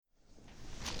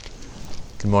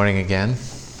Good morning again.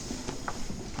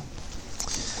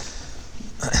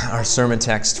 Our sermon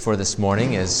text for this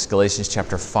morning is Galatians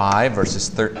chapter 5, verses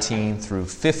 13 through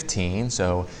 15.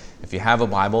 So if you have a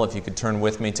Bible, if you could turn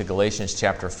with me to Galatians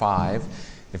chapter 5.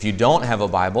 If you don't have a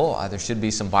Bible, there should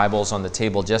be some Bibles on the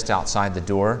table just outside the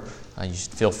door. You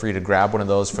should feel free to grab one of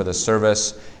those for the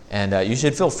service. And you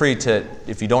should feel free to,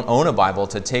 if you don't own a Bible,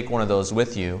 to take one of those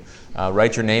with you.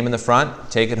 Write your name in the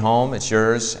front, take it home, it's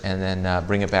yours, and then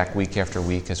bring it back week after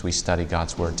week as we study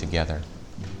God's Word together.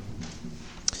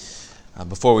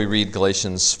 Before we read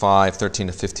Galatians 5, 13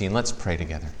 to 15, let's pray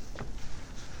together.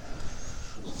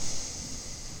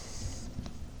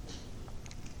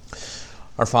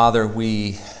 Our Father,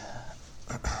 we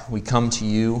come to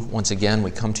you once again.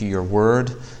 We come to your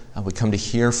Word. We come to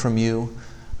hear from you.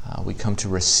 We come to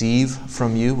receive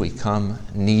from you. We come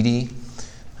needing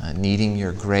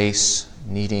your grace,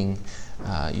 needing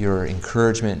your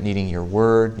encouragement, needing your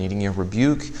word, needing your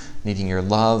rebuke, needing your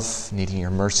love, needing your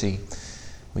mercy.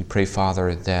 We pray,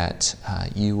 Father, that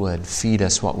you would feed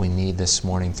us what we need this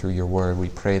morning through your word. We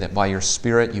pray that by your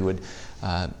Spirit you would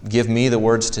give me the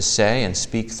words to say and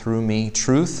speak through me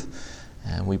truth.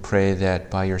 And we pray that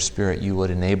by your Spirit you would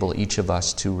enable each of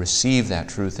us to receive that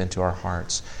truth into our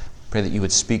hearts. Pray that you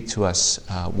would speak to us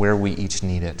where we each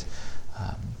need it.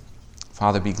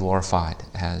 Father, be glorified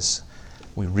as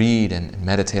we read and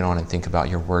meditate on and think about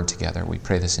your word together. We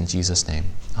pray this in Jesus' name.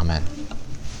 Amen.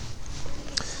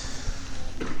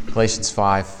 Galatians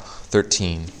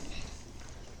 5:13.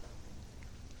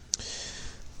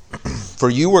 For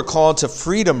you were called to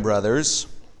freedom, brothers.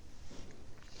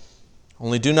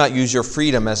 Only do not use your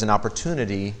freedom as an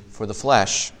opportunity for the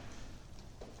flesh,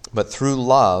 but through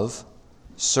love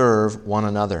serve one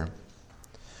another.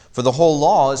 For the whole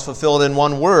law is fulfilled in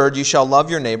one word, you shall love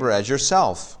your neighbor as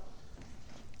yourself.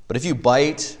 But if you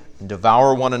bite and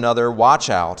devour one another,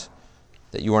 watch out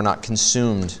that you are not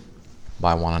consumed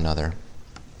by one another.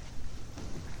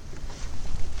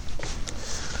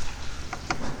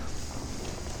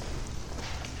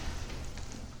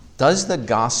 Does the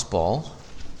gospel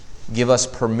give us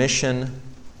permission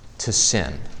to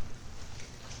sin?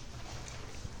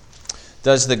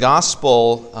 Does the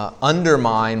gospel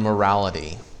undermine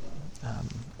morality?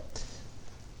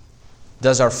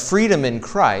 Does our freedom in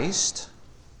Christ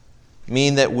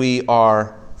mean that we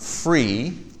are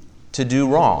free to do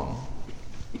wrong?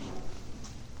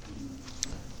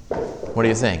 What do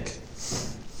you think?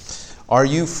 Are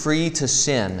you free to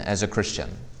sin as a Christian?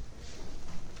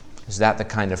 Is that the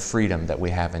kind of freedom that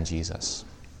we have in Jesus?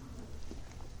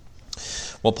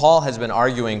 Well, Paul has been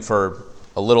arguing for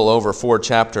a little over 4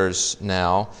 chapters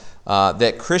now,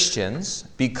 that Christians,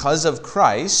 because of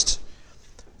Christ,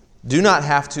 do not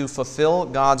have to fulfill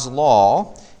God's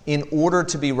law in order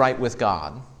to be right with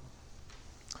God,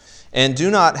 and do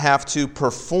not have to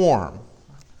perform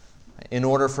in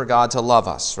order for God to love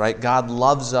us, right? God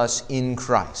loves us in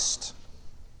Christ.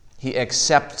 He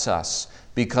accepts us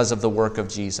because of the work of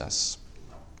Jesus.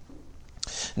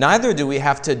 Neither do we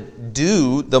have to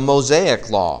do the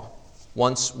Mosaic law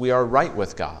once we are right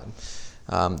with God.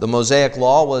 The Mosaic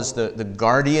law was the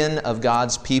guardian of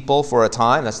God's people for a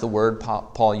time. That's the word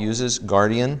Paul uses,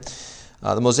 guardian.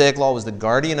 The Mosaic law was the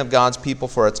guardian of God's people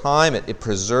for a time. It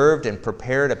preserved and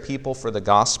prepared a people for the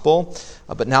gospel.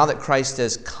 But now that Christ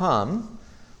has come,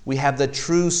 we have the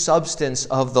true substance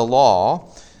of the law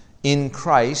in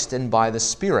Christ and by the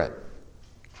Spirit.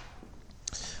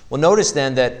 Well, notice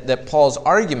then that Paul's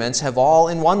arguments have all,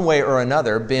 in one way or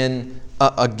another, been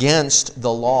against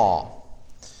the law.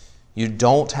 You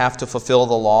don't have to fulfill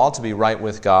the law to be right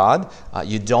with God.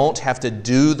 You don't have to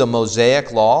do the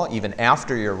Mosaic law even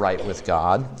after you're right with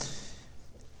God.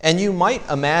 And you might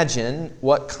imagine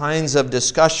what kinds of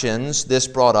discussions this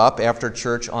brought up after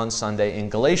church on Sunday in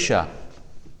Galatia.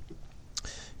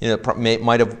 It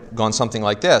might have gone something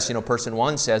like this. Person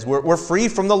 1 says, we're free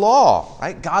from the law,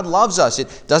 right? God loves us.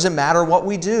 It doesn't matter what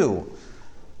we do.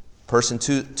 Person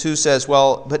 2 says,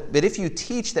 well, but if you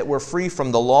teach that we're free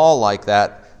from the law like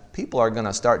that, people are going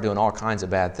to start doing all kinds of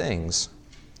bad things.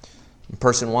 And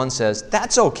person 1 says,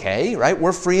 that's okay, right?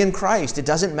 We're free in Christ. It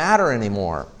doesn't matter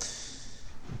anymore.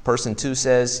 Person 2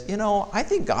 says, I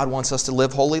think God wants us to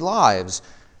live holy lives.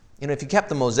 If you kept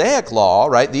the Mosaic law,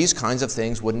 right, these kinds of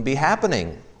things wouldn't be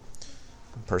happening.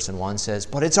 Person 1 says,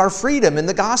 but it's our freedom in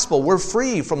the gospel. We're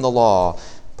free from the law.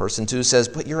 Person 2 says,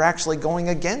 but you're actually going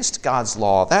against God's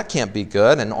law. That can't be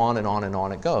good. And on and on and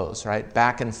on it goes, right?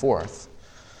 Back and forth.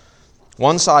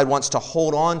 One side wants to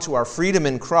hold on to our freedom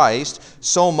in Christ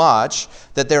so much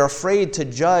that they're afraid to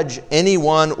judge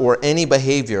anyone or any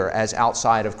behavior as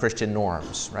outside of Christian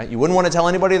norms, right? You wouldn't want to tell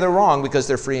anybody they're wrong because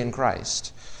they're free in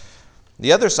Christ.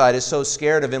 The other side is so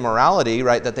scared of immorality,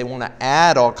 right, that they want to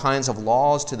add all kinds of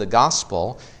laws to the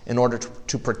gospel in order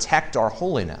to protect our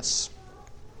holiness.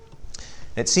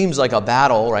 It seems like a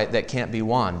battle, right, that can't be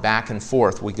won. Back and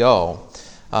forth we go.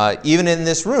 Even in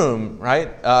this room,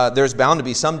 right, there's bound to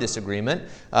be some disagreement.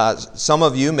 Some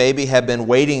of you maybe have been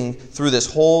waiting through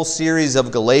this whole series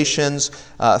of Galatians,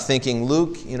 thinking,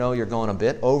 Luke, you're going a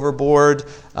bit overboard.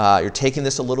 You're taking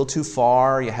this a little too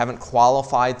far. You haven't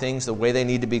qualified things the way they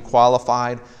need to be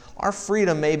qualified. Our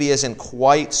freedom maybe isn't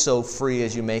quite so free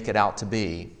as you make it out to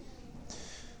be.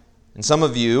 And some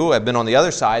of you have been on the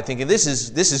other side thinking, this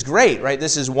is great, right?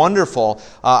 This is wonderful.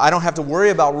 I don't have to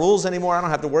worry about rules anymore. I don't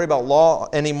have to worry about law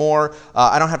anymore.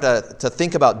 I don't have to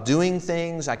think about doing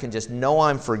things. I can just know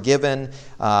I'm forgiven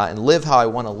and live how I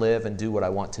want to live and do what I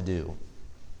want to do.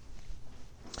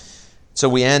 So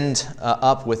we end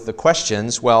up with the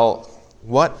questions, well,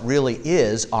 what really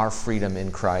is our freedom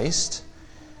in Christ?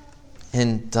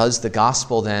 And does the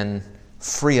gospel then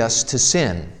free us to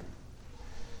sin?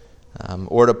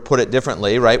 Or to put it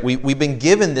differently, right? We've been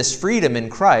given this freedom in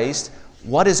Christ.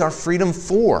 What is our freedom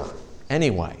for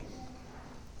anyway?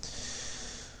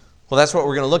 Well, that's what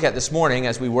we're going to look at this morning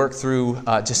as we work through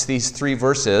just these 3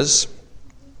 verses.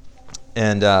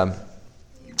 And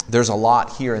there's a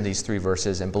lot here in these 3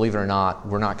 verses. And believe it or not,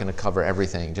 we're not going to cover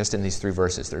everything just in these 3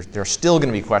 verses. There are still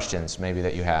going to be questions maybe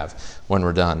that you have when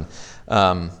we're done.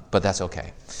 But that's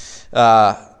okay.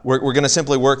 We're going to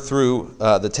simply work through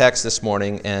the text this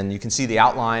morning, and you can see the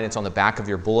outline. It's on the back of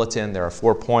your bulletin. There are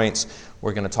 4 points.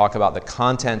 We're going to talk about the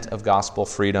content of gospel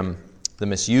freedom, the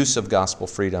misuse of gospel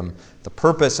freedom, the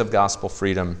purpose of gospel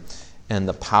freedom, and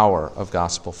the power of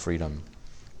gospel freedom.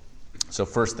 So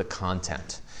first, the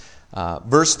content.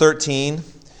 Verse 13,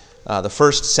 the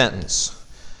first sentence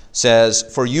says,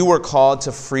 "For you were called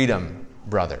to freedom,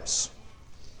 brothers."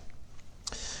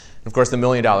 Of course, the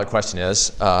million-dollar question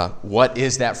is, what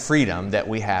is that freedom that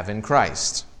we have in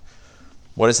Christ?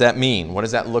 What does that mean? What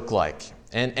does that look like?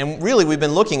 And really, we've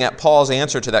been looking at Paul's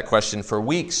answer to that question for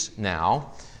weeks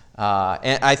now.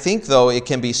 And I think, though, it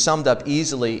can be summed up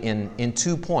easily in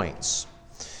 2 points.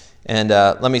 And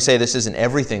let me say this isn't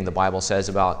everything the Bible says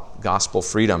about gospel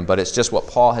freedom, but it's just what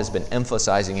Paul has been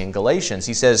emphasizing in Galatians.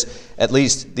 He says at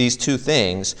least these 2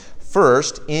 things.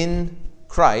 First, in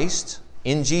Christ,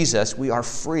 in Jesus, we are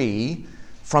free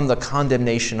from the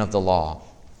condemnation of the law.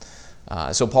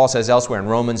 So Paul says elsewhere in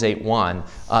Romans 8:1,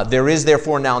 there is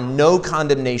therefore now no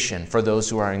condemnation for those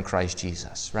who are in Christ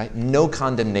Jesus, right? No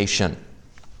condemnation.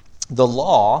 The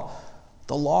law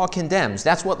condemns.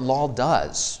 That's what law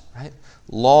does, right?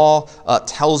 Law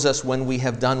tells us when we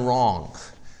have done wrong.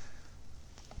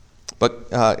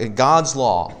 But God's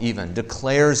law even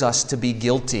declares us to be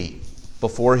guilty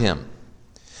before Him.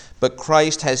 But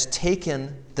Christ has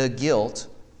taken the guilt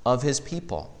of His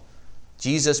people.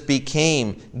 Jesus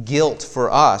became guilt for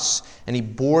us, and He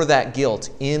bore that guilt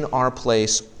in our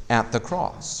place at the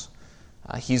cross.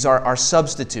 He's our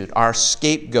substitute, our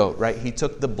scapegoat, right? He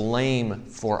took the blame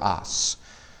for us.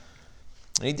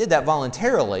 And He did that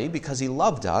voluntarily because He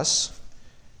loved us.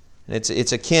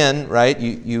 It's akin, right?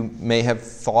 You may have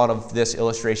thought of this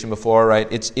illustration before, right?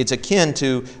 It's akin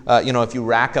to, if you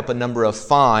rack up a number of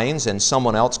fines and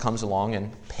someone else comes along and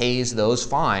pays those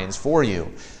fines for you.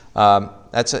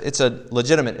 It's a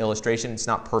legitimate illustration. It's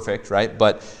not perfect, right?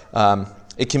 But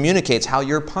it communicates how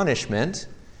your punishment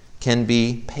can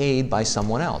be paid by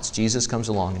someone else. Jesus comes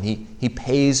along and He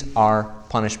pays our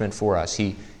punishment for us.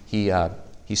 He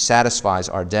satisfies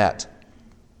our debt.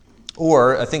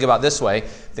 Or think about it this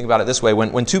way.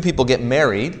 When 2 people get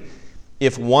married,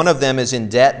 if one of them is in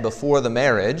debt before the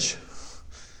marriage,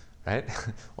 right?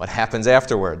 What happens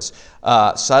afterwards?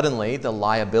 Suddenly, the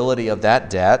liability of that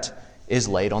debt is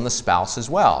laid on the spouse as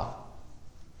well,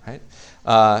 right?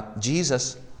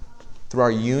 Jesus, through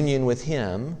our union with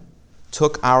Him,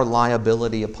 took our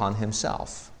liability upon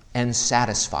Himself and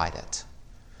satisfied it.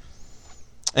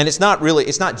 And it's not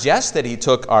just that He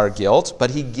took our guilt,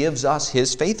 but He gives us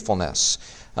His faithfulness.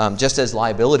 Just as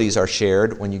liabilities are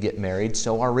shared when you get married,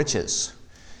 so are riches.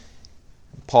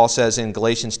 Paul says in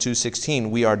Galatians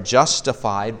 2:16, we are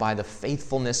justified by the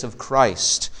faithfulness of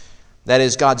Christ. That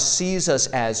is, God sees us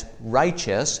as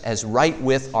righteous, as right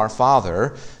with our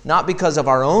Father, not because of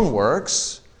our own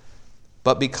works,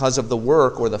 but because of the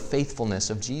work or the faithfulness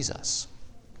of Jesus.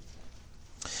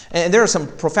 And there are some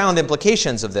profound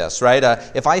implications of this, right?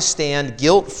 If I stand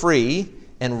guilt-free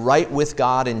and right with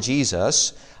God in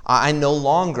Jesus, I no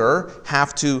longer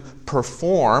have to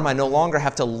perform, I no longer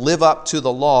have to live up to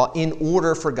the law in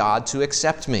order for God to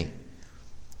accept me,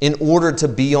 in order to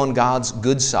be on God's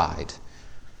good side.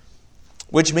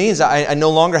 which means I no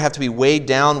longer have to be weighed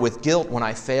down with guilt when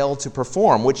I fail to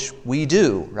perform, which we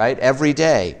do, right, every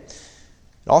day.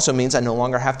 It also means I no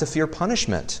longer have to fear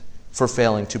punishment for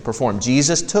failing to perform.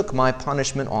 Jesus took my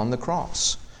punishment on the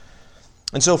cross.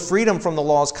 And so freedom from the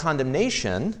law's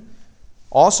condemnation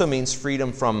also means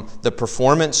freedom from the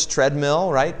performance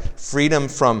treadmill, right? Freedom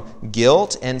from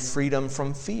guilt and freedom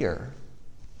from fear.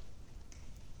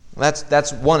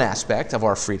 That's one aspect of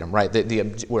our freedom, right?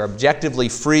 We're objectively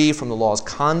free from the law's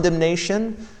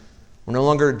condemnation. We're no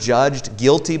longer judged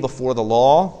guilty before the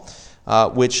law,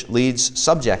 which leads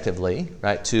subjectively,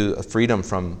 right, to a freedom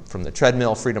from the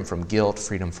treadmill, freedom from guilt,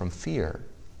 freedom from fear.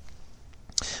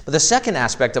 But the second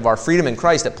aspect of our freedom in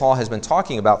Christ that Paul has been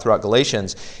talking about throughout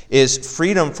Galatians is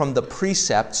freedom from the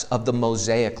precepts of the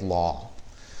Mosaic law.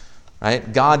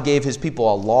 Right? God gave his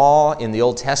people a law in the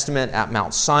Old Testament at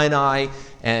Mount Sinai,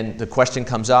 and the question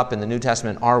comes up in the New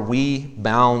Testament, are we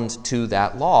bound to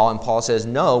that law? And Paul says,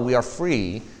 no, we are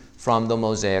free from the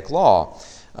Mosaic law.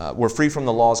 We're free from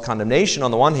the law's condemnation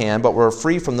on the one hand, but we're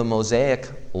free from the Mosaic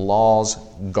law's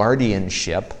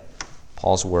guardianship,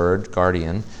 Paul's word,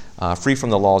 guardian, free from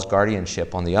the law's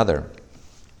guardianship on the other.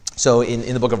 So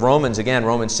in the book of Romans, again,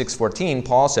 Romans 6:14,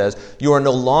 Paul says, you are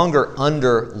no longer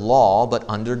under law, but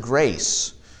under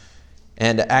grace.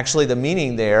 And actually the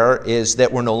meaning there is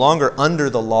that we're no longer under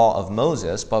the law of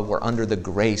Moses, but we're under the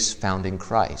grace found in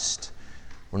Christ.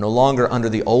 We're no longer under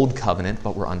the old covenant,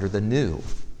 but we're under the new.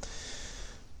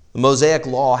 The Mosaic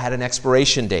law had an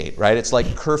expiration date, right? It's like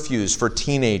curfews for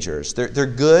teenagers. They're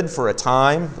good for a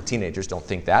time. Well, teenagers don't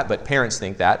think that, but parents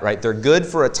think that, right? They're good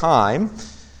for a time,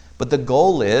 but the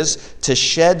goal is to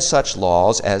shed such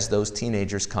laws as those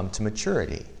teenagers come to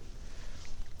maturity.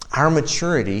 Our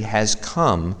maturity has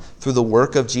come through the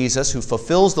work of Jesus, who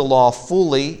fulfills the law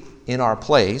fully in our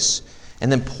place and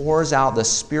then pours out the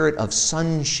spirit of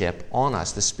sonship on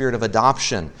us, the spirit of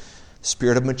adoption, the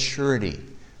spirit of maturity,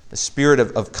 the spirit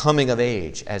of coming of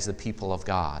age as the people of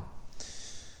God.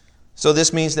 So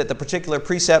this means that the particular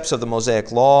precepts of the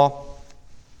Mosaic law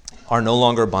are no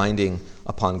longer binding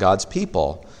upon God's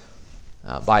people.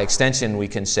 By extension, we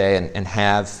can say, and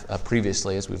have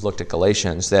previously, as we've looked at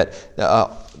Galatians,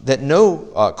 that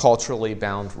no culturally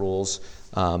bound rules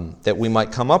that we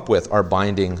might come up with are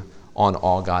binding on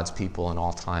all God's people in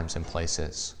all times and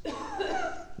places.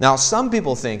 Now, some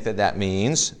people think that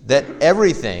means that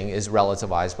everything is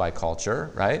relativized by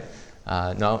culture, right?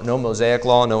 No Mosaic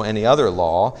law, no any other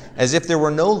law, as if there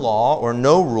were no law or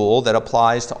no rule that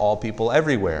applies to all people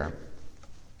everywhere.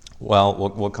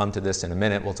 Well, we'll come to this in a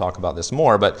minute. We'll talk about this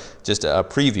more, but just a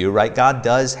preview, right? God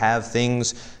does have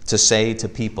things to say to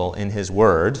people in his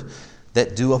word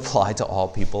that do apply to all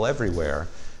people everywhere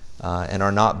and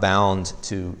are not bound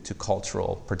to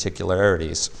cultural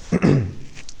particularities.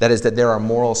 That is, that there are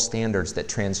moral standards that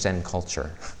transcend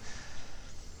culture.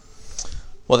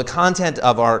 Well, the content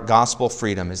of our gospel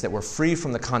freedom is that we're free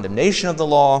from the condemnation of the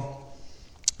law,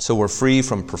 so we're free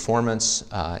from performance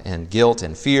and guilt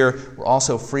and fear. We're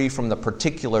also free from the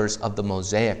particulars of the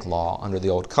Mosaic law under the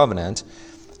Old Covenant,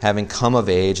 having come of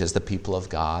age as the people of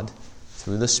God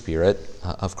through the Spirit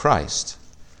of Christ.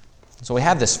 So we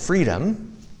have this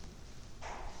freedom.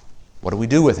 What do we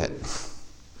do with it?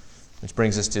 Which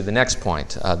brings us to the next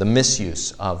point, the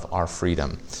misuse of our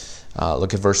freedom.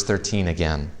 Look at verse 13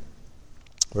 again.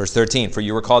 Verse 13, for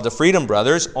you were called to freedom,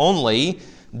 brothers, only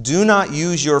do not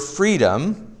use your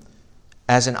freedom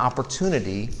as an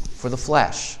opportunity for the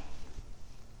flesh.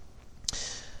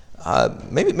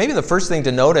 Maybe the first thing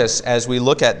to notice as we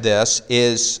look at this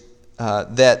is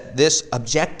that this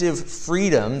objective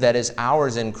freedom that is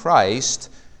ours in Christ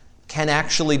can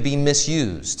actually be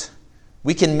misused.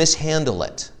 We can mishandle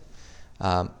it.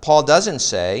 Paul doesn't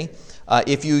say,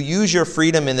 if you use your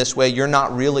freedom in this way, you're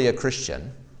not really a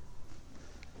Christian.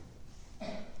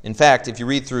 In fact, if you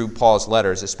read through Paul's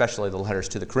letters, especially the letters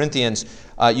to the Corinthians,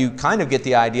 you kind of get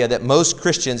the idea that most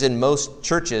Christians in most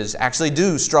churches actually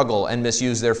do struggle and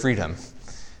misuse their freedom.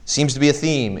 Seems to be a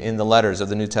theme in the letters of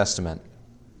the New Testament.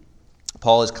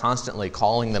 Paul is constantly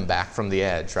calling them back from the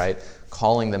edge, right?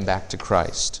 Calling them back to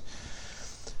Christ.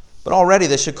 But already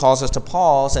this should cause us to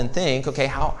pause and think, okay,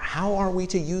 how are we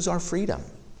to use our freedom?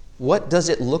 What does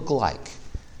it look like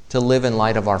to live in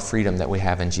light of our freedom that we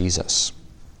have in Jesus?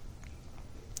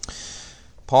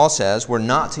 Paul says we're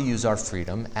not to use our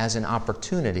freedom as an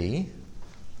opportunity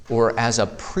or as a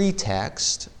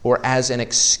pretext or as an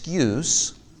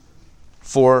excuse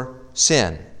for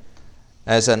sin,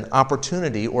 as an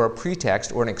opportunity or a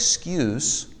pretext or an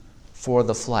excuse for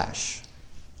the flesh.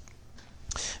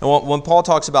 And when Paul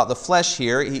talks about the flesh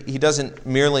here, he doesn't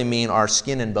merely mean our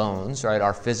skin and bones, right,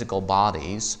 our physical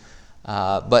bodies,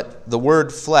 But the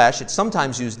word flesh, it's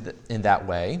sometimes used in that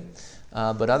way,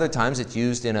 but other times it's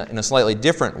used in a slightly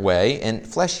different way, and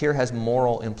flesh here has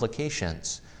moral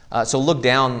implications. So look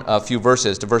down a few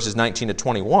verses to verses 19 to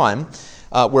 21,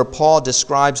 where Paul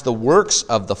describes the works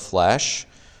of the flesh.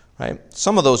 Right?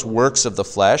 Some of those works of the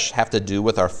flesh have to do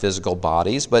with our physical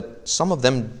bodies, but some of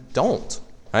them don't.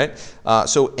 Right?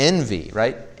 So envy,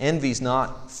 right? Envy's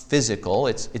not physical,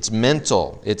 it's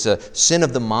mental. It's a sin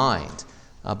of the mind.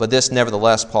 But this,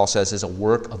 nevertheless, Paul says, is a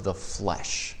work of the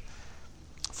flesh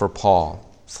for Paul.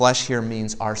 Flesh here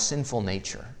means our sinful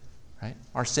nature. Right?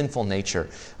 Our sinful nature.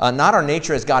 Not our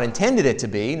nature as God intended it to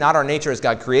be, not our nature as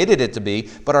God created it to be,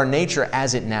 but our nature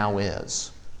as it now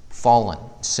is. Fallen,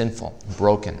 sinful,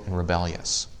 broken, and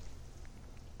rebellious.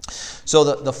 So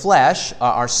the flesh,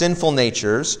 our sinful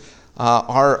natures,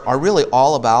 are really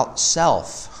all about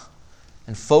self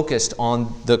and focused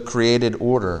on the created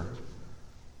order.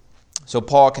 So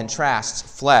Paul contrasts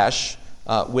flesh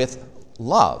with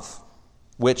love,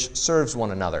 which serves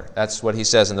one another. That's what he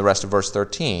says in the rest of verse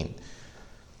 13.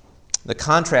 The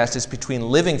contrast is between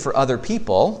living for other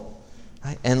people,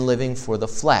 right, and living for the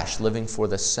flesh, living for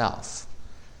the self.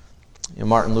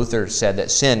 Martin Luther said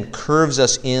that sin curves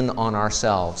us in on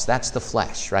ourselves. That's the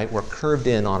flesh, right? We're curved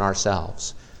in on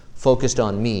ourselves, focused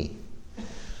on me.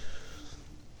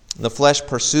 The flesh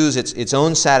pursues its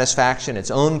own satisfaction, its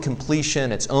own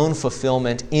completion, its own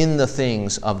fulfillment in the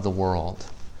things of the world.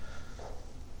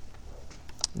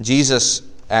 Jesus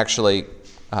actually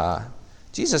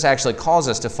calls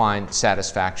us to find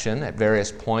satisfaction at various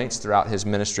points throughout his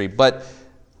ministry. But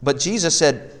Jesus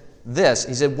said this.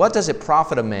 He said, "What does it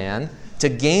profit a man to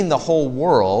gain the whole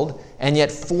world and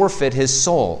yet forfeit his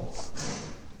soul?"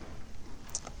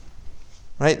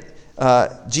 Right?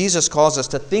 Jesus calls us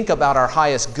to think about our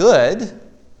highest good,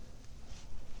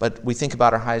 but we think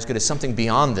about our highest good as something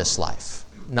beyond this life,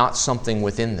 not something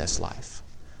within this life.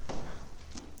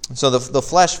 So the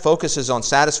flesh focuses on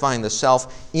satisfying the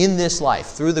self in this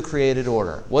life through the created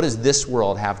order. What does this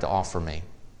world have to offer me?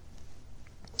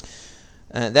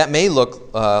 That may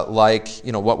look like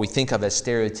what we think of as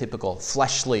stereotypical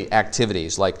fleshly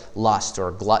activities like lust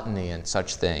or gluttony and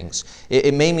such things.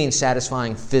 It may mean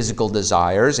satisfying physical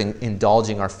desires and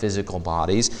indulging our physical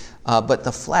bodies, but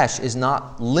the flesh is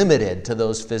not limited to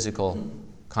those physical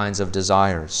kinds of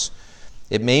desires.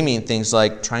 It may mean things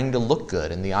like trying to look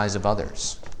good in the eyes of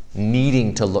others,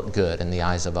 needing to look good in the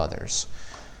eyes of others.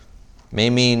 It may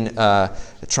mean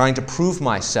trying to prove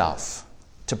myself,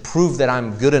 to prove that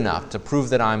I'm good enough, to prove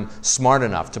that I'm smart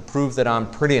enough, to prove that I'm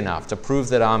pretty enough, to prove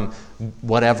that I'm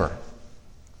whatever.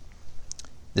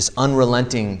 This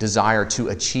unrelenting desire to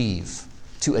achieve,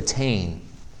 to attain.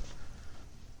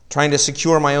 Trying to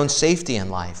secure my own safety in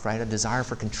life, right? A desire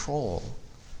for control.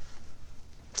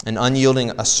 An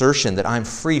unyielding assertion that I'm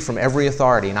free from every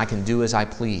authority and I can do as I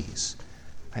please.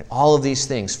 Right? All of these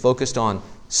things focused on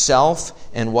self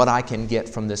and what I can get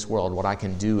from this world, what I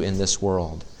can do in this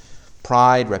world.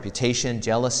 Pride, reputation,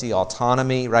 jealousy,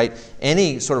 autonomy, right?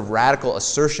 Any sort of radical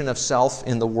assertion of self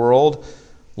in the world,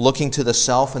 looking to the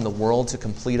self and the world to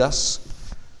complete us.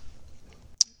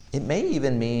 It may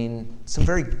even mean some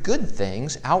very good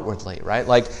things outwardly, right?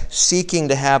 Like seeking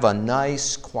to have a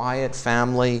nice, quiet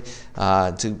family,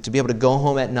 to be able to go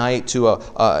home at night to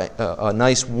a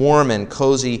nice, warm and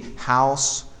cozy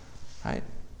house, right?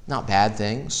 Not bad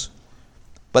things.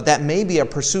 But that may be a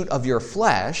pursuit of your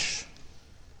flesh,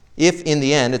 if in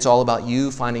the end it's all about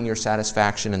you finding your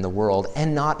satisfaction in the world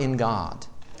and not in God.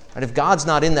 Right? If God's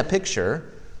not in the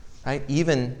picture, right,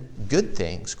 even good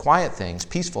things, quiet things,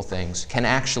 peaceful things can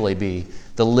actually be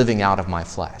the living out of my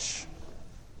flesh.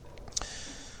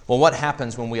 Well, what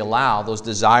happens when we allow those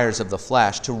desires of the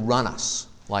flesh to run us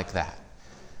like that?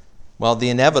 Well, the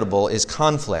inevitable is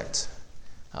conflict.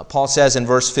 Paul says in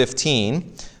verse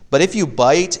 15, "But if you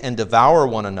bite and devour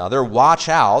one another, watch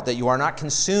out that you are not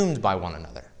consumed by one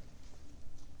another."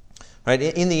 Right?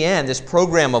 In the end, this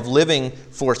program of living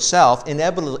for self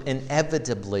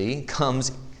inevitably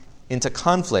comes into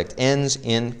conflict, ends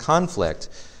in conflict,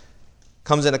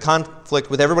 comes into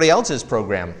conflict with everybody else's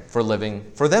program for living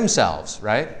for themselves,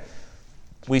 right?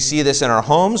 We see this in our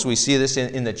homes, we see this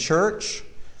in the church.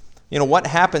 What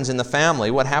happens in the family,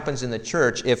 what happens in the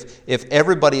church if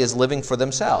everybody is living for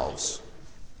themselves?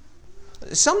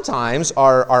 Sometimes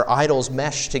our idols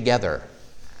mesh together.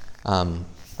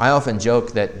 I often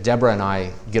joke that Deborah and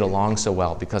I get along so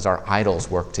well because our idols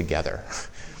work together,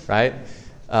 right?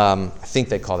 I think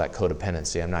they call that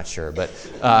codependency. I'm not sure,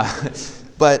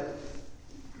 but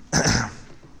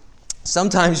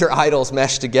sometimes your idols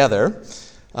mesh together.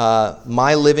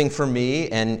 my living for me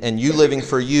and you living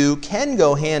for you can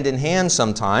go hand in hand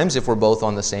sometimes if we're both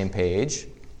on the same page.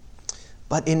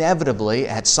 But inevitably,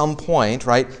 at some point,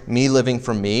 right, me living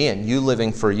for me and you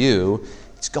living for you,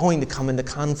 it's going to come into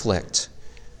conflict.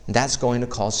 And that's going to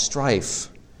cause strife.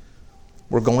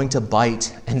 We're going to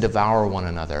bite and devour one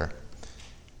another.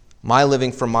 My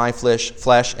living for my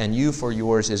flesh and you for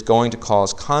yours is going to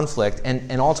cause conflict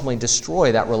and ultimately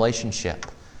destroy that relationship.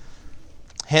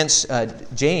 Hence,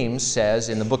 James says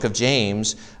in the book of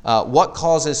James, what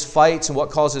causes fights and what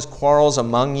causes quarrels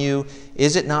among you?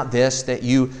 Is it not this, that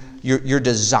your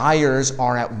desires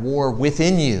are at war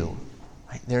within you?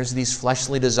 Right? There's these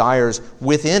fleshly desires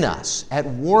within us, at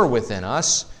war within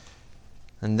us,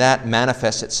 and that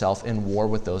manifests itself in war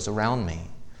with those around me.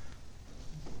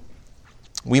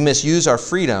 We misuse our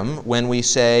freedom when we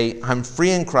say, I'm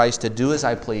free in Christ to do as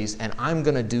I please, and I'm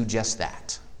going to do just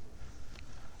that.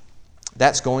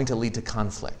 That's going to lead to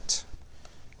conflict.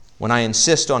 When I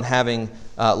insist on having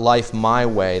life my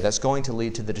way, that's going to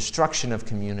lead to the destruction of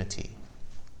community.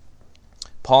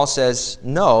 Paul says,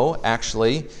 no,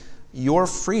 actually, your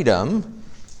freedom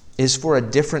is for a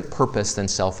different purpose than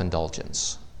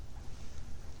self-indulgence.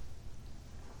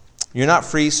 You're not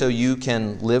free so you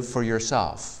can live for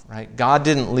yourself, right? God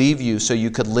didn't leave you so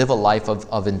you could live a life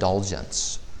of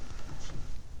indulgence.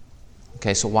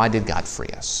 Okay, so why did God free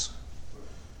us?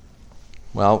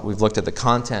 Well, we've looked at the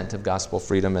content of gospel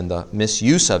freedom and the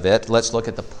misuse of it. Let's look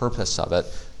at the purpose of it.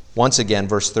 Once again,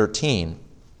 verse 13.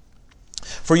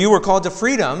 For you were called to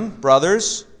freedom,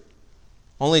 brothers.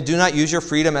 Only do not use your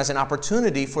freedom as an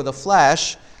opportunity for the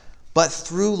flesh, but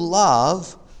through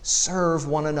love serve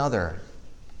one another.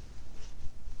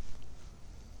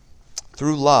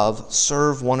 Through love,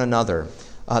 serve one another.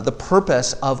 The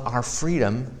purpose of our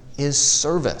freedom is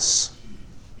service.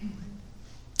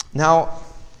 Now,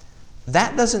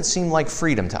 that doesn't seem like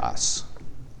freedom to us.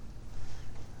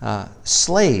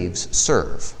 Slaves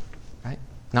serve, right?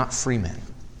 Not free men.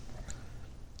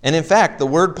 And in fact, the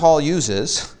word Paul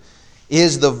uses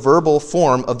is the verbal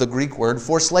form of the Greek word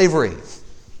for slavery.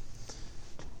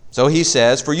 So he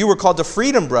says, for you were called to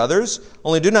freedom, brothers,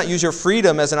 only do not use your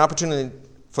freedom as an opportunity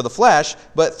for the flesh,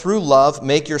 but through love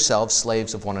make yourselves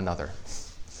slaves of one another.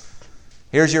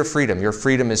 Here's your freedom. Your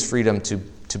freedom is freedom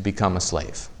to become a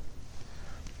slave.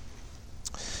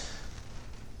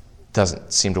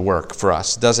 Doesn't seem to work for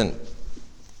us. Doesn't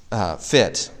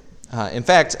fit. In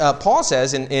fact, Paul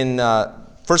says in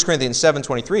 1 Corinthians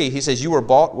 7:23, he says, you were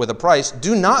bought with a price.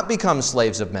 Do not become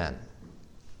slaves of men.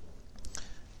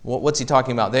 What's he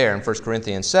talking about there in 1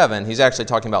 Corinthians 7? He's actually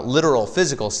talking about literal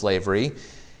physical slavery.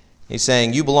 He's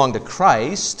saying you belong to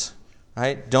Christ,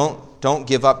 right? Don't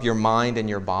give up your mind and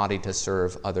your body to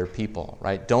serve other people,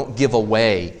 right? Don't give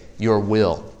away your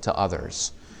will to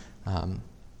others.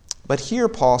 But here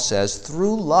Paul says,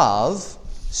 through love,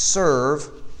 serve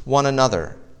one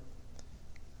another.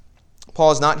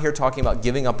 Paul is not here talking about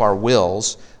giving up our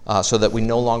wills so that we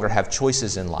no longer have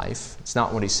choices in life. It's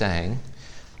not what he's saying.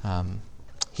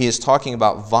 He is talking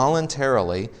about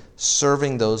voluntarily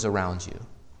serving those around you.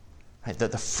 Right?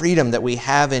 That the freedom that we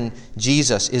have in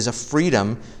Jesus is a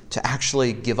freedom to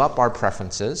actually give up our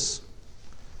preferences,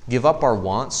 give up our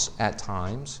wants at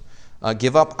times,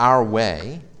 give up our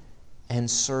way, and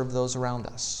serve those around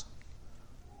us.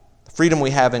 The freedom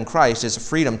we have in Christ is a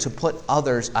freedom to put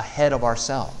others ahead of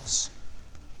ourselves.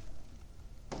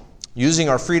 Using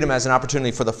our freedom as an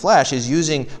opportunity for the flesh is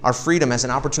using our freedom as an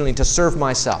opportunity to serve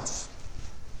myself.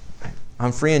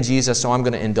 I'm free in Jesus, so I'm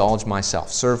going to indulge myself,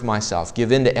 serve myself,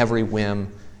 give in to every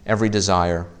whim, every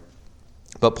desire.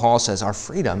 But Paul says our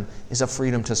freedom is a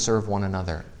freedom to serve one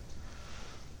another.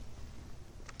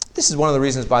 This is one of the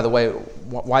reasons, by the way,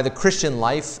 why the Christian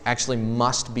life actually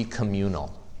must be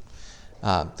communal.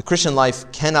 The Christian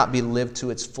life cannot be lived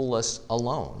to its fullest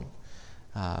alone,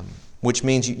 which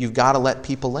means you've got to let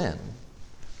people in.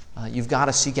 You've got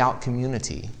to seek out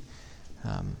community.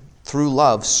 Through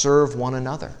love, serve one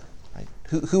another. Right?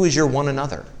 Who is your one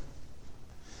another?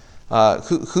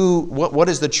 What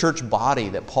is the church body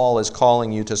that Paul is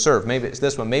calling you to serve? Maybe it's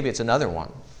this one, maybe it's another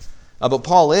one. But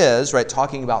Paul is, right,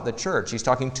 talking about the church. He's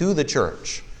talking to the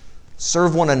church.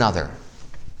 Serve one another.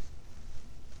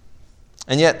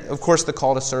 And yet, of course, the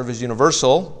call to serve is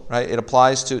universal, right? It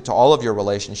applies to all of your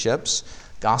relationships.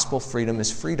 Gospel freedom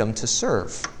is freedom to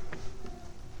serve.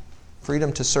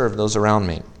 Freedom to serve those around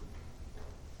me.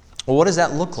 Well, what does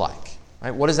that look like?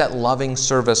 Right? What does that loving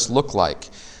service look like?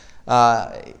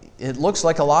 It looks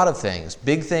like a lot of things,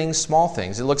 big things, small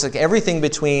things. It looks like everything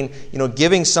between,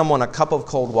 giving someone a cup of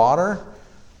cold water,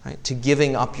 right, to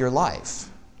giving up your life.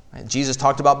 Right? Jesus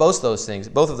talked about both of those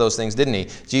things, didn't he?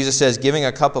 Jesus says giving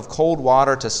a cup of cold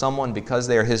water to someone because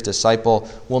they are his disciple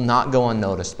will not go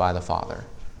unnoticed by the Father.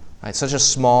 Right? Such a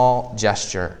small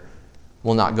gesture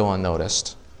will not go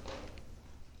unnoticed.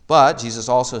 But Jesus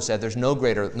also said there's no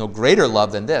greater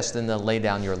love than this, than to lay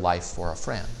down your life for a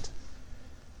friend.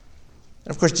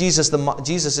 And of course, Jesus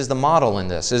is the model in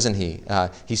this, isn't he?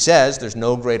 He says there's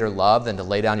no greater love than to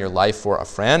lay down your life for a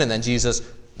friend, and then Jesus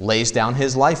lays down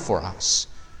his life for us.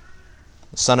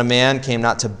 The Son of Man came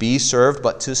not to be served,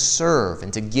 but to serve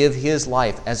and to give his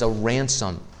life as a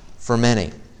ransom for many.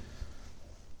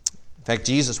 In fact,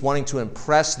 Jesus, wanting to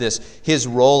impress his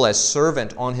role as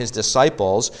servant on his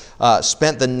disciples,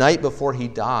 spent the night before he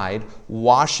died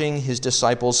washing his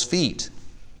disciples' feet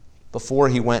before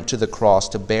he went to the cross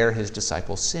to bear his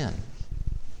disciples' sin.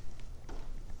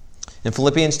 In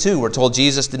Philippians 2, we're told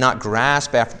Jesus did not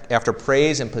grasp after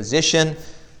praise and position,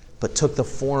 but took the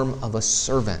form of a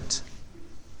servant.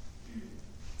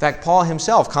 In fact, Paul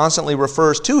himself constantly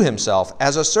refers to himself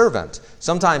as a servant.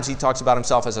 Sometimes he talks about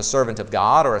himself as a servant of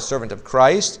God or a servant of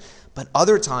Christ, but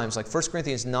other times, like 1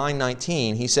 Corinthians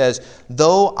 9:19, he says,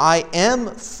 "Though I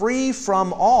am free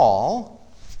from all,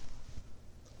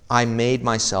 I made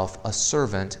myself a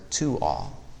servant to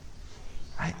all."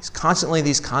 Right? It's constantly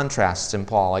these contrasts in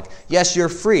Paul. Like, yes, you're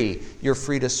free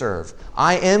to serve.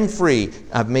 I am free,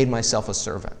 I've made myself a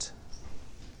servant.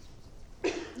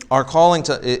 Our calling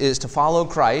is to follow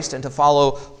Christ and to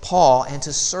follow Paul and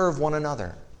to serve one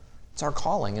another. It's our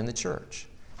calling in the church.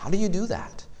 How do you do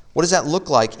that? What does that look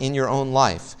like in your own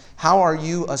life? How are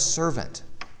you a servant?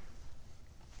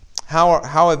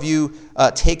 How have you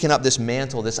taken up this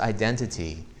mantle, this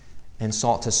identity, and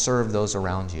sought to serve those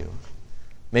around you?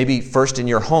 Maybe first in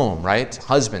your home, right?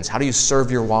 Husbands, how do you serve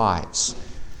your wives?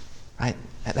 Right?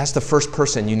 That's the first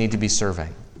person you need to be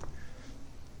serving.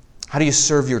 How do you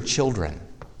serve your children?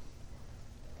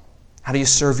 How do you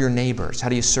serve your neighbors? How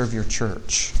do you serve your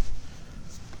church?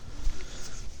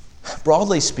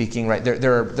 Broadly speaking, right,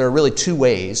 there are really two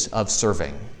ways of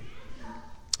serving.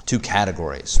 Two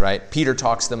categories, right? Peter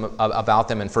talks about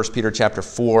them in 1 Peter chapter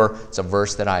 4. It's a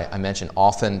verse that I mention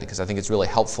often because I think it's really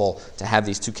helpful to have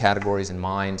these two categories in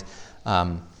mind.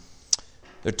 There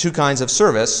are two kinds of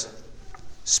service,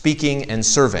 speaking and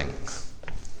serving.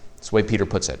 That's the way Peter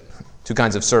puts it. Two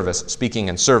kinds of service, speaking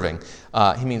and serving.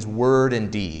 He means word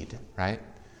and deed, right?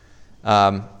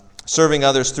 Serving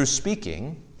others through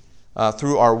speaking,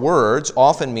 through our words,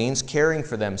 often means caring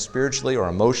for them spiritually or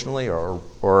emotionally or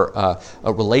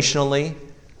relationally.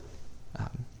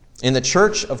 In the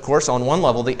church, of course, on one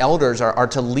level, the elders are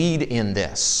to lead in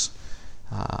this.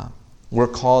 We're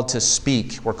called to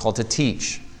speak. We're called to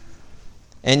teach.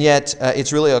 And yet,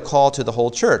 it's really a call to the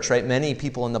whole church, right? Many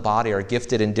people in the body are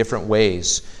gifted in different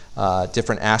ways,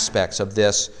 different aspects of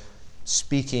this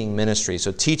speaking ministry.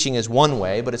 So teaching is one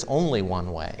way, but it's only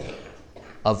one way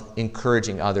of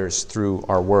encouraging others through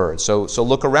our words. So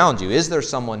look around you. Is there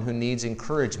someone who needs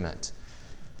encouragement?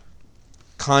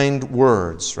 Kind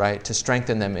words, right, to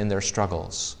strengthen them in their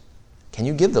struggles. Can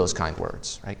you give those kind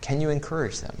words, right? Can you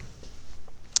encourage them?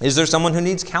 Is there someone who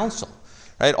needs counsel?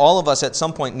 Right? All of us at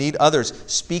some point need others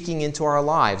speaking into our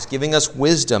lives, giving us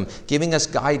wisdom, giving us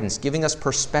guidance, giving us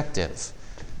perspective.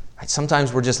 Right?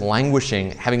 Sometimes we're just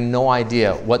languishing, having no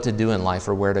idea what to do in life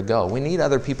or where to go. We need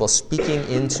other people speaking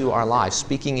into our lives,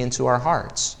 speaking into our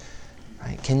hearts.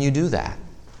 Right? Can you do that?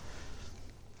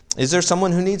 Is there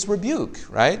someone who needs rebuke?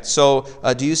 Right? So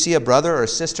do you see a brother or a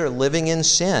sister living in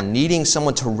sin, needing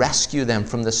someone to rescue them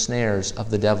from the snares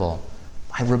of the devil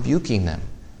by rebuking them,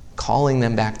 calling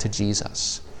them back to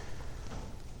Jesus?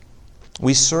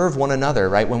 We serve one another,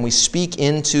 right, when we speak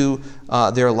into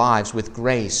their lives with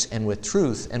grace and with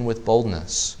truth and with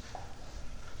boldness.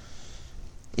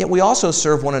 Yet we also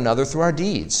serve one another through our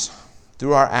deeds,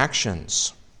 through our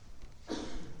actions. You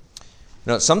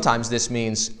know, sometimes this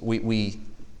means we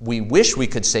wish we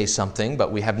could say something,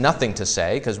 but we have nothing to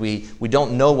say because we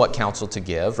don't know what counsel to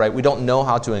give, right? We don't know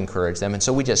how to encourage them, and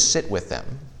so we just sit with them,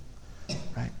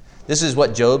 right? This is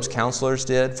what Job's counselors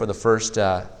did for the first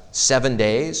 7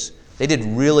 days. They did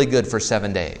really good for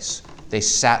 7 days. They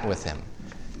sat with him,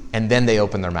 and then they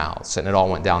opened their mouths, and it all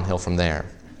went downhill from there.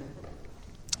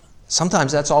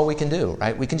 Sometimes that's all we can do,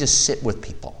 right? We can just sit with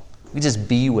people. We just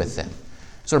be with them.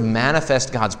 Sort of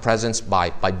manifest God's presence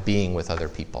by being with other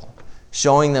people,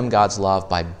 showing them God's love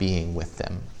by being with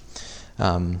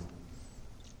them.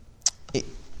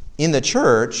 In the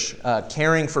church,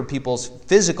 caring for people's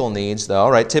physical needs, though,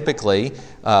 right? Typically,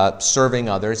 serving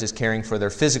others is caring for their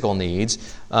physical needs.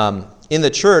 In the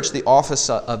church, the office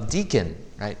of deacon,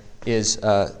 right, is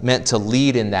meant to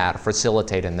lead in that,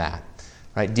 facilitate in that.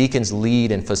 Right? Deacons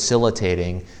lead in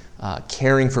facilitating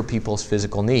caring for people's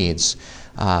physical needs.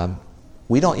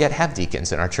 We don't yet have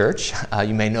deacons in our church.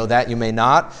 You may know that, you may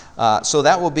not. So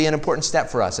that will be an important step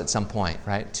for us at some point,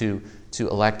 right? To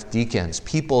elect deacons,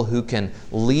 people who can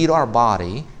lead our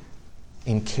body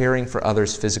in caring for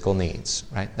others' physical needs,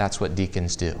 right? That's what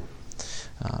deacons do.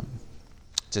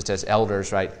 Just as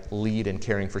elders, right, lead in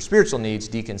caring for spiritual needs,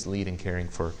 deacons lead in caring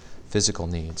for physical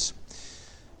needs.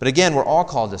 But again, we're all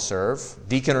called to serve,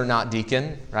 deacon or not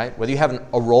deacon, right? Whether you have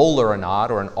a role or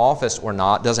not, or an office or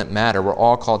not, doesn't matter. We're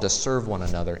all called to serve one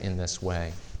another in this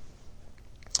way.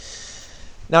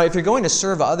 Now, if you're going to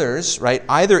serve others, right,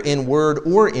 either in word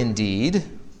or in deed,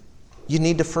 you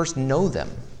need to first know them.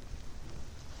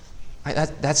 Right?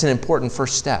 That's an important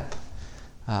first step.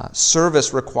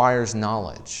 Service requires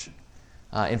knowledge.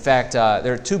 In fact,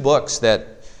 there are two books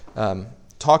that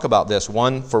talk about this,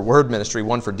 one for word ministry,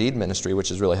 one for deed ministry, which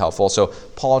is really helpful. So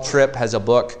Paul Tripp has a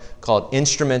book called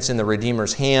Instruments in the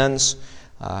Redeemer's Hands,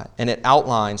 and it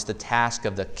outlines the task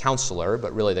of the counselor,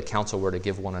 but really the counsel we're to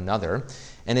give one another.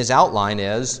 And his outline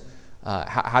is,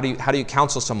 how do you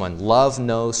counsel someone? Love,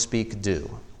 know, speak, do.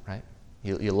 Right?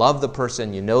 You love the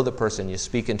person, you know the person, you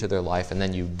speak into their life, and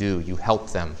then you help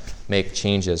them make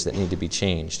changes that need to be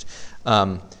changed.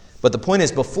 But the point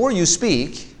is, before you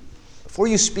speak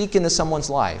into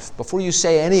someone's life, before you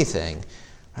say anything,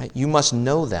 right, you must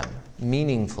know them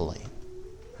meaningfully.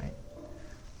 Right?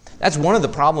 That's one of the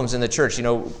problems in the church,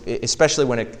 especially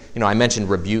when I mentioned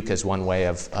rebuke as one way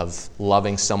of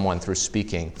loving someone through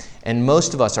speaking. And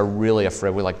most of us are really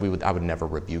afraid. I would never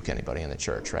rebuke anybody in the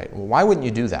church, right? Well, why wouldn't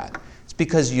you do that? It's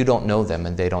because you don't know them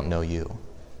and they don't know you,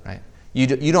 right?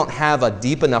 You don't have a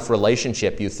deep enough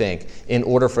relationship, you think, in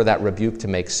order for that rebuke to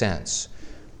make sense.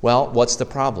 Well, what's the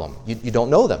problem? You don't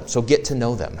know them, so get to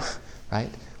know them, right?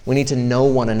 We need to know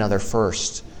one another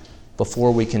first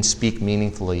before we can speak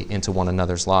meaningfully into one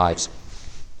another's lives.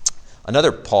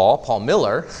 Another Paul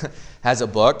Miller, has a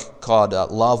book called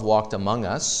Love Walked Among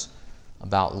Us,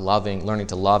 about learning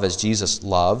to love as Jesus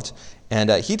loved. And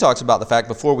he talks about the fact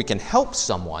before we can help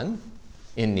someone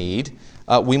in need,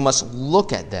 we must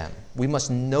look at them. We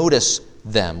must notice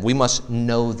them. We must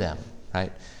know them,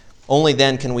 right? Only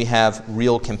then can we have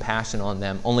real compassion on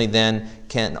them. Only then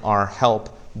can our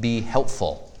help be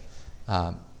helpful.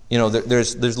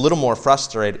 There's little more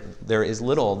frustrating. There is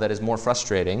little that is more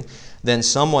frustrating than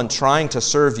someone trying to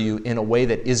serve you in a way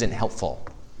that isn't helpful.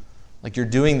 Like, you're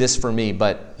doing this for me,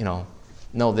 but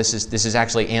no, this is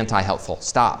actually anti-helpful.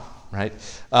 Stop, right?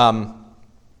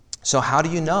 So how do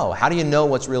you know? How do you know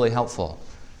what's really helpful?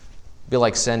 Be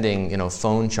like sending,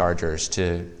 phone chargers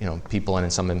to, people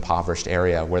in some impoverished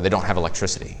area where they don't have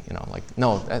electricity.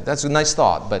 No, that's a nice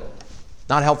thought, but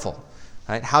not helpful.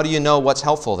 Right? How do you know what's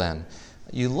helpful then?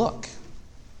 You look.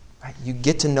 Right? You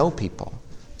get to know people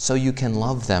so you can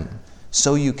love them,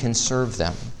 so you can serve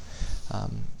them.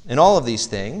 In all of these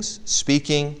things,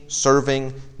 speaking,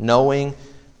 serving, knowing,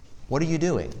 what are you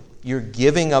doing? You're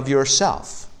giving of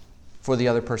yourself for the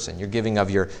other person. You're giving of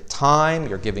your time,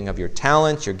 you're giving of your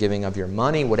talents, you're giving of your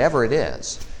money, whatever it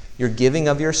is. You're giving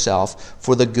of yourself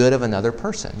for the good of another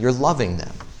person. You're loving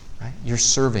them, right? You're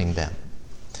serving them.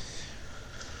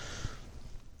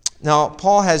 Now,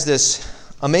 Paul has this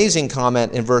amazing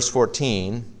comment in verse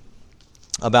 14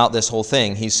 about this whole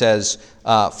thing. He says,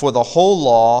 for the whole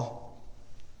law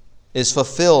is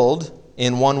fulfilled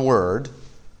in one word,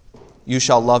 you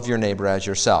shall love your neighbor as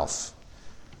yourself.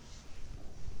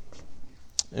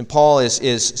 And Paul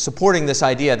is supporting this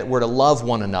idea that we're to love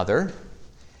one another.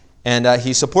 And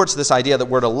he supports this idea that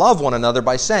we're to love one another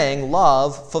by saying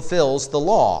love fulfills the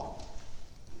law.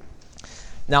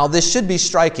 Now, this should be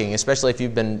striking, especially if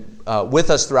you've been with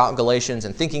us throughout Galatians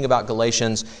and thinking about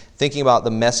Galatians, thinking about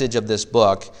the message of this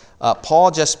book.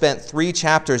 Paul just spent 3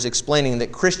 chapters explaining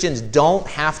that Christians don't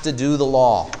have to do the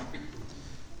law,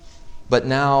 but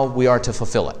now we are to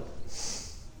fulfill it.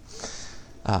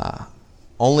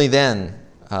 Only then.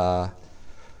 Now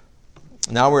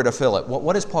we're to fill it.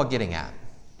 What is Paul getting at?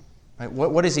 Right?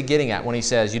 What is he getting at when he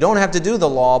says, you don't have to do the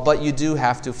law, but you do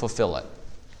have to fulfill it?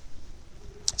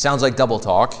 Sounds like double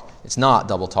talk. It's not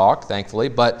double talk, thankfully,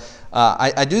 but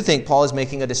I do think Paul is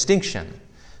making a distinction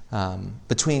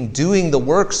between doing the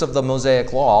works of the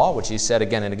Mosaic law, which he said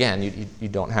again and again, you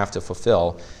don't have to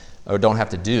fulfill or don't have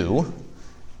to do,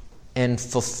 and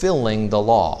fulfilling the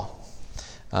law.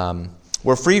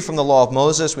 We're free from the law of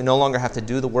Moses. We no longer have to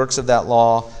do the works of that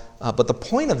law. But the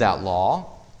point of that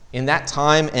law in that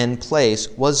time and place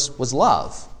was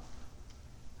love.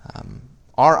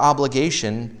 Our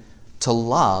obligation to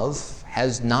love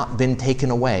has not been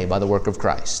taken away by the work of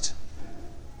Christ.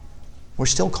 We're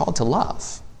still called to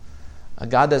love.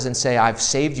 God doesn't say, I've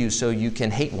saved you so you can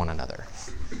hate one another.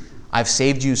 I've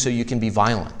saved you so you can be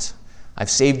violent. I've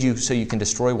saved you so you can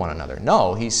destroy one another.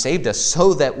 No, He saved us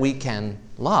so that we can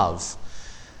love.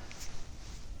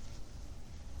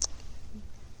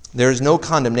 There is no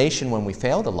condemnation when we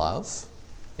fail to love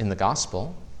in the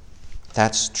gospel.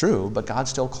 That's true, but God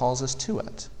still calls us to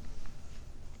it.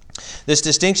 This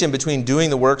distinction between doing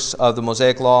the works of the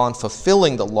Mosaic law and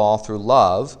fulfilling the law through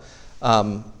love,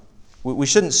 we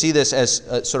shouldn't see this as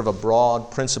sort of a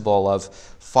broad principle of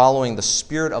following the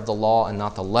spirit of the law and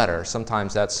not the letter.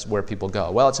 Sometimes that's where people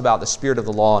go. Well, it's about the spirit of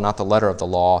the law and not the letter of the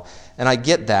law. And I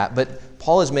get that, but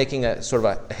Paul is making a sort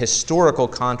of a historical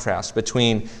contrast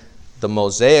between the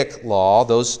Mosaic law,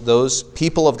 those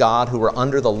people of God who were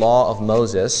under the law of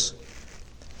Moses,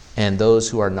 and those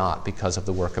who are not because of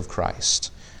the work of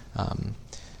Christ.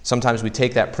 Sometimes we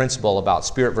take that principle about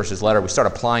spirit versus letter, we start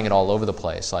applying it all over the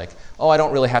place. Like, oh, I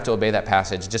don't really have to obey that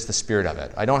passage, just the spirit of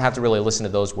it. I don't have to really listen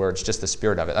to those words, just the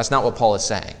spirit of it. That's not what Paul is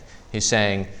saying. He's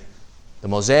saying the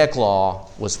Mosaic law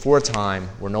was for a time,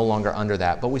 we're no longer under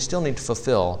that, but we still need to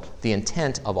fulfill the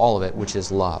intent of all of it, which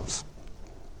is love.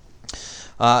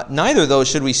 Neither, though,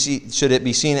 should it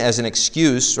be seen as an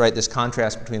excuse, right, this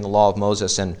contrast between the law of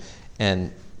Moses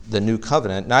and the new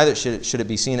covenant, neither should it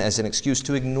be seen as an excuse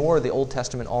to ignore the Old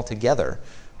Testament altogether,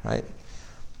 right?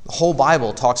 The whole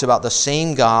Bible talks about the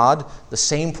same God, the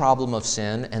same problem of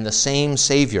sin, and the same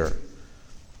Savior.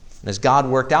 And as God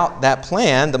worked out that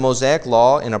plan, the Mosaic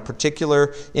law in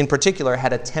particular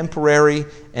had a temporary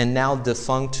and now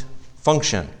defunct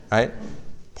function, right?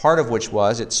 Part of which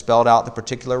was it spelled out the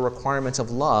particular requirements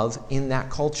of love in that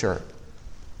culture.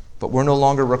 But we're no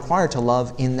longer required to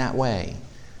love in that way.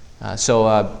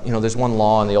 There's one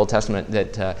law in the Old Testament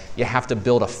that you have to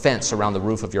build a fence around the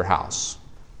roof of your house,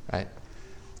 right?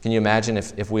 Can you imagine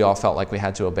if we all felt like we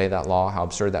had to obey that law, how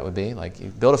absurd that would be? Like, you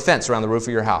build a fence around the roof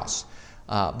of your house.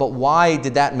 But why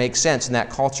did that make sense in that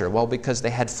culture? Well, because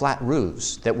they had flat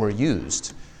roofs that were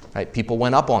used, right? People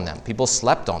went up on them. People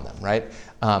slept on them, right?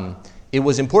 It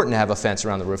was important to have a fence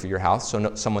around the roof of your house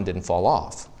so someone didn't fall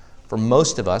off. For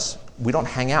most of us, we don't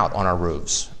hang out on our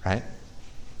roofs, right?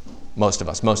 Most of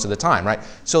us, most of the time, right?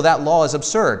 So that law is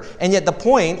absurd. And yet the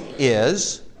point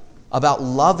is about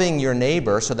loving your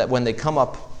neighbor so that when they come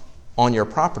up on your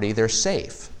property, they're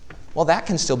safe. Well, that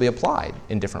can still be applied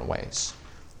in different ways.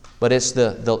 But it's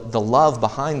the love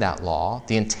behind that law,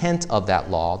 the intent of that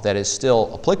law that is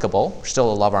still applicable. We're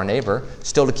still to love our neighbor,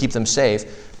 still to keep them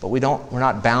safe, but we're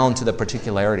not bound to the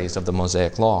particularities of the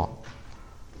Mosaic law.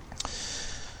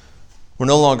 We're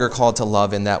no longer called to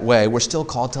love in that way. We're still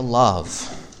called to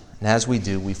love. And as we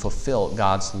do, we fulfill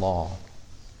God's law.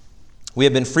 We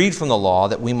have been freed from the law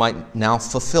that we might now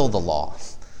fulfill the law.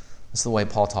 That's the way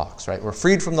Paul talks, right? We're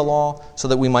freed from the law so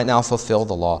that we might now fulfill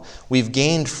the law. We've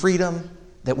gained freedom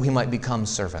that we might become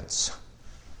servants.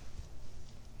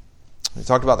 We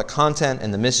talked about the content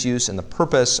and the misuse and the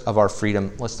purpose of our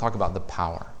freedom. Let's talk about the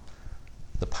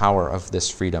power of this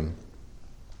freedom.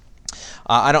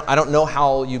 I don't know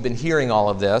how you've been hearing all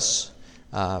of this.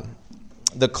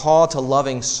 The call to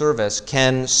loving service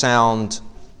can sound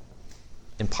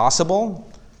impossible,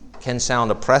 can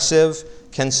sound oppressive,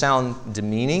 can sound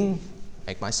demeaning,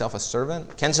 make myself a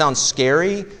servant, can sound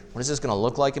scary. What is this going to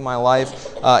look like in my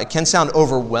life? It can sound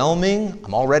overwhelming.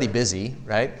 I'm already busy,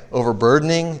 right?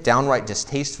 Overburdening, downright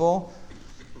distasteful.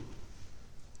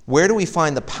 Where do we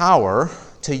find the power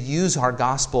to use our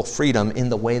gospel freedom in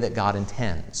the way that God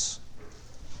intends?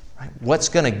 What's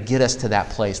going to get us to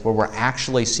that place where we're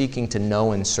actually seeking to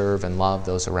know and serve and love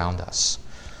those around us?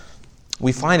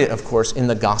 We find it, of course, in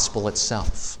the gospel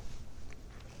itself.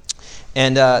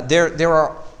 And there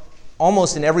are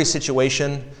almost in every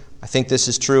situation, I think this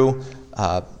is true.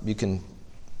 You can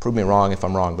prove me wrong if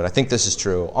I'm wrong, but I think this is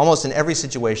true. Almost in every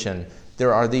situation,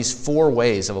 there are these 4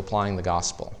 ways of applying the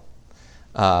gospel.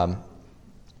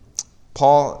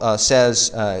 Paul says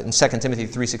in 2 Timothy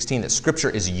 3:16 that Scripture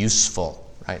is useful.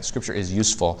 Right? Scripture is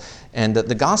useful, and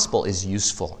the gospel is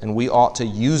useful, and we ought to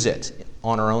use it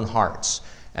on our own hearts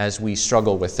as we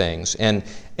struggle with things. And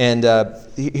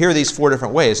here are these 4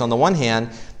 different ways. On the one hand,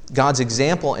 God's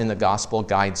example in the gospel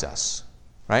guides us.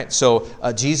 Right? So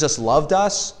Jesus loved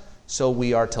us, so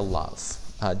we are to love.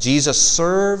 Jesus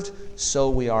served,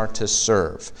 so we are to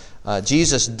serve.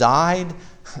 Jesus died,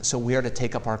 so we are to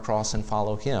take up our cross and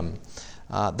follow Him.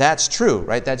 That's true,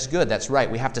 right? That's good. That's right.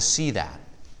 We have to see that.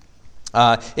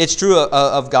 It's true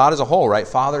of God as a whole, right?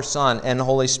 Father, Son, and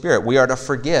Holy Spirit. We are to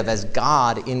forgive as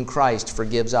God in Christ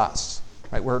forgives us.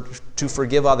 Right? We're to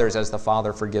forgive others as the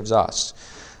Father forgives us.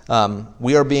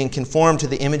 We are being conformed to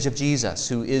the image of Jesus,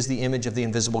 who is the image of the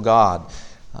invisible God.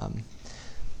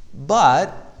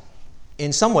 But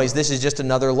in some ways, this is just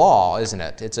another law, isn't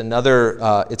it? It's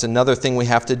another thing we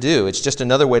have to do. It's just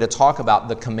another way to talk about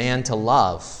the command to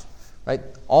love, right?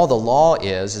 All the law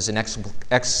is an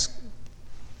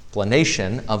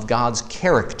explanation of God's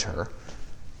character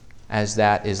as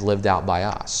that is lived out by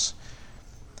us.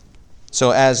 So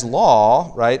as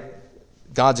law, right,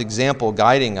 God's example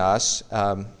guiding us,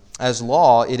 as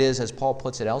law, it is, as Paul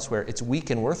puts it elsewhere, it's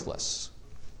weak and worthless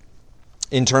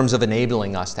in terms of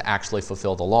enabling us to actually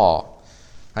fulfill the law.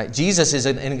 Right? Jesus is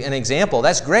an example.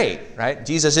 That's great, right?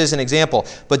 Jesus is an example.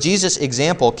 But Jesus'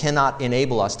 example cannot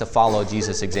enable us to follow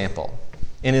Jesus' example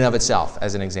in and of itself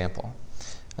as an example.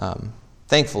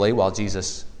 Thankfully, while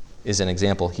Jesus is an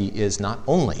example, he is not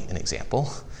only an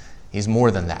example. He's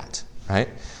more than that, right?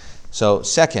 So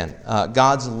second,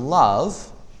 God's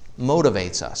love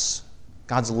motivates us.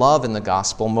 God's love in the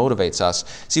gospel motivates us.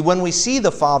 See, when we see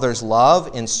the Father's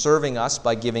love in serving us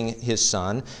by giving his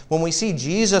Son, when we see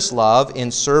Jesus' love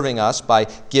in serving us by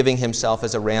giving himself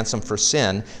as a ransom for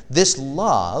sin, this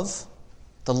love,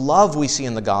 the love we see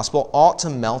in the gospel, ought to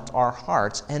melt our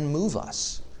hearts and move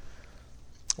us.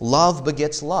 Love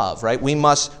begets love, right? We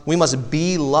must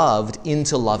be loved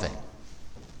into loving,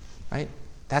 right?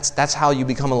 That's how you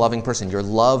become a loving person. You're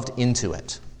loved into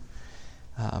it.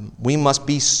 We must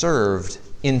be served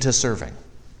into serving.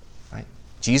 Right?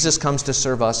 Jesus comes to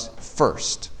serve us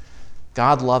first.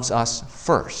 God loves us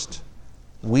first.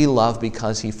 We love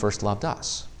because he first loved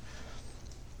us.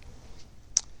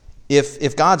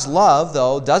 If God's love,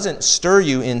 though, doesn't stir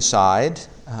you inside,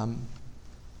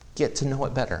 get to know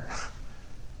it better.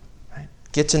 Right?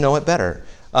 Get to know it better.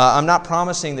 I'm not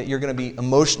promising that you're going to be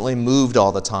emotionally moved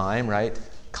all the time, right?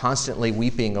 Constantly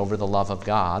weeping over the love of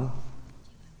God.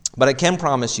 But I can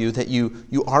promise you that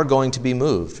you are going to be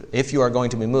moved. If you are going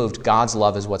to be moved, God's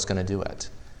love is what's going to do it.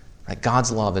 Right? God's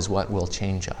love is what will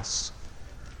change us.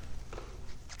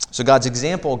 So God's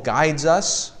example guides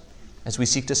us as we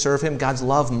seek to serve him. God's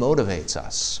love motivates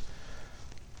us.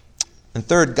 And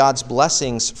third, God's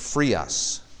blessings free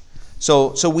us.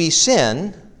 So we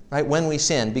sin, right, when we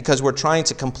sin, because we're trying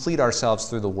to complete ourselves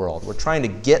through the world. We're trying to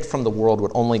get from the world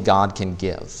what only God can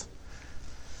give.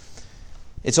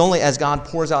 It's only as God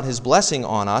pours out his blessing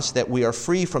on us that we are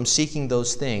free from seeking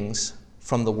those things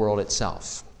from the world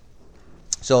itself.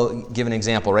 So, give an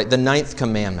example, right? The ninth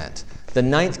commandment. The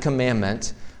ninth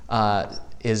commandment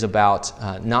is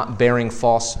about not bearing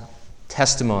false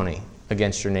testimony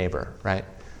against your neighbor, right?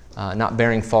 Not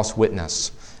bearing false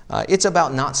witness. It's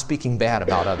about not speaking bad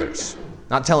about others,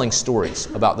 not telling stories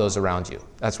about those around you.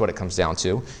 That's what it comes down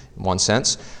to, in one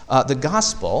sense. The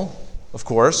gospel, of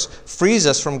course, frees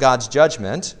us from God's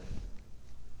judgment,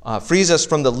 frees us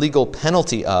from the legal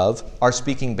penalty of our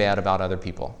speaking bad about other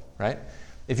people, right?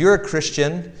 If you're a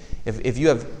Christian, if you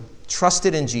have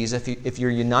trusted in Jesus, if you're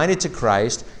united to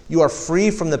Christ, you are free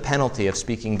from the penalty of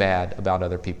speaking bad about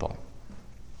other people.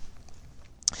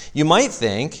 You might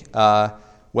think,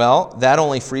 well, that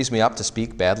only frees me up to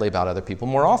speak badly about other people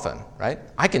more often, right?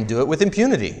 I can do it with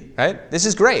impunity, right? This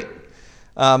is great.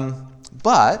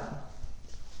 But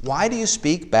why do you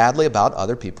speak badly about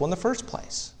other people in the first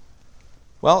place?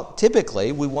 Well,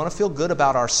 typically, we want to feel good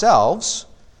about ourselves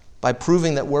by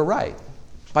proving that we're right,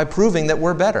 by proving that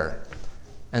we're better.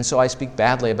 And so I speak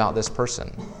badly about this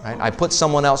person. Right? I put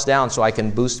someone else down so I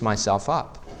can boost myself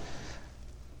up.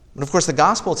 But of course, the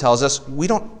gospel tells us we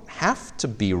don't have to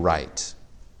be right.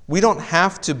 We don't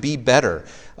have to be better.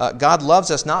 God loves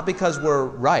us not because we're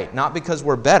right, not because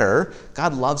we're better.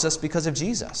 God loves us because of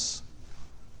Jesus.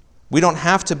 We don't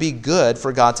have to be good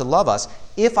for God to love us.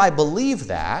 If I believe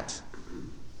that,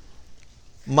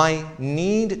 my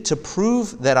need to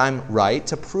prove that I'm right,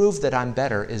 to prove that I'm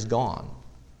better, is gone.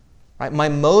 Right? My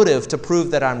motive to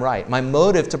prove that I'm right, my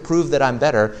motive to prove that I'm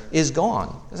better is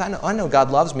gone. Because I know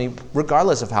God loves me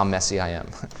regardless of how messy I am,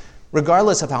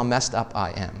 regardless of how messed up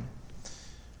I am.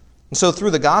 And so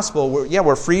through the gospel,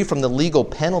 we're free from the legal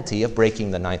penalty of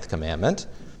breaking the ninth commandment.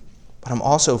 But I'm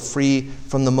also free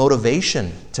from the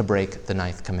motivation to break the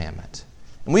ninth commandment.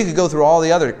 And we could go through all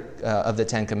the other of the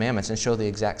 10 commandments and show the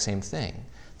exact same thing.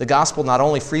 The gospel not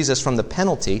only frees us from the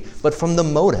penalty, but from the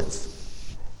motive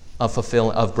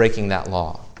of breaking that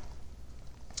law.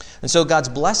 And so God's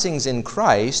blessings in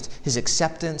Christ, his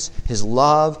acceptance, his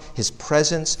love, his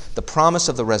presence, the promise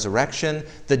of the resurrection,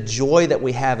 the joy that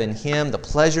we have in him, the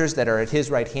pleasures that are at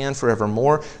his right hand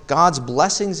forevermore, God's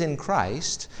blessings in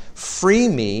Christ free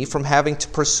me from having to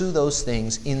pursue those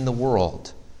things in the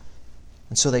world.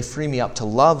 And so they free me up to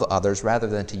love others rather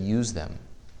than to use them.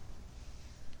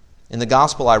 In the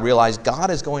gospel, I realize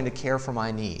God is going to care for my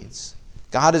needs.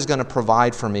 God is going to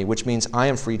provide for me, which means I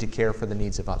am free to care for the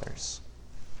needs of others.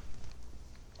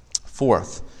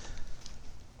 Fourth,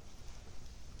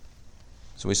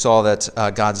 So we saw that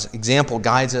God's example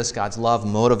guides us, God's love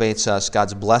motivates us,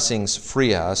 God's blessings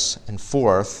free us, and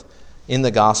fourth, in the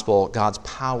gospel, God's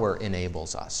power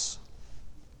enables us.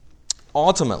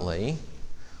 Ultimately,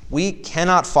 we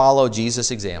cannot follow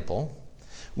Jesus' example,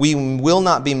 we will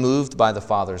not be moved by the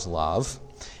Father's love,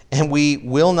 and we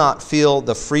will not feel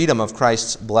the freedom of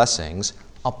Christ's blessings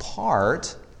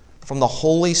apart from the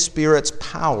Holy Spirit's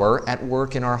power at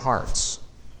work in our hearts.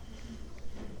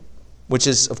 Which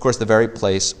is, of course, the very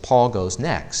place Paul goes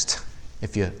next,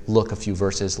 if you look a few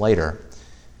verses later.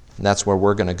 And that's where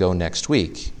we're going to go next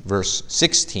week. Verse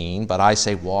 16, but I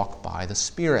say walk by the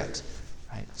Spirit.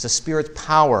 Right? It's the Spirit's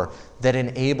power that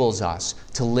enables us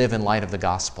to live in light of the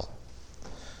gospel.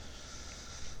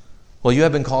 Well, you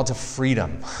have been called to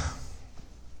freedom.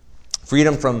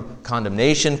 Freedom from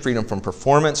condemnation, freedom from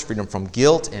performance, freedom from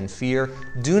guilt and fear.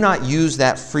 Do not use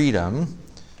that freedom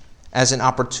as an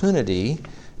opportunity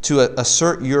to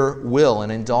assert your will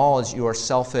and indulge your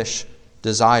selfish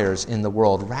desires in the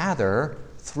world. Rather,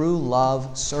 through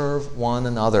love, serve one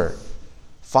another.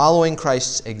 Following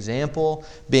Christ's example,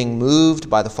 being moved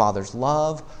by the Father's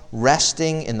love,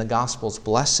 resting in the gospel's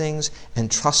blessings, and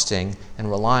trusting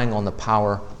and relying on the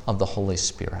power of the Holy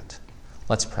Spirit.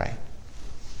 Let's pray.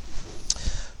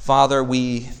 Father,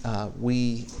 we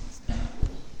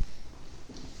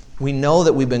know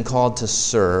that we've been called to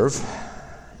serve,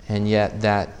 and yet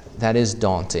that is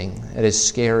daunting. It is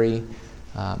scary.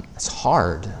 It's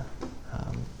hard.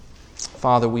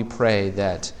 Father, we pray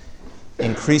that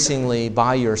increasingly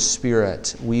by your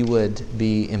Spirit we would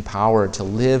be empowered to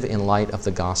live in light of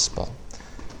the gospel.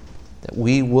 That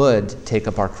we would take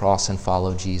up our cross and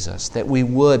follow Jesus. That we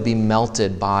would be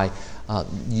melted by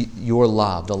your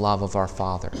love, the love of our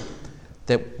Father.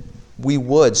 That we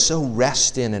would so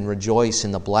rest in and rejoice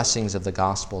in the blessings of the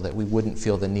gospel that we wouldn't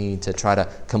feel the need to try to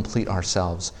complete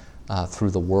ourselves through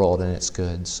the world and its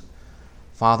goods.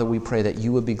 Father, we pray that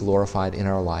you would be glorified in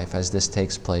our life as this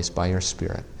takes place by your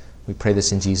Spirit. We pray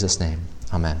this in Jesus' name.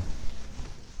 Amen.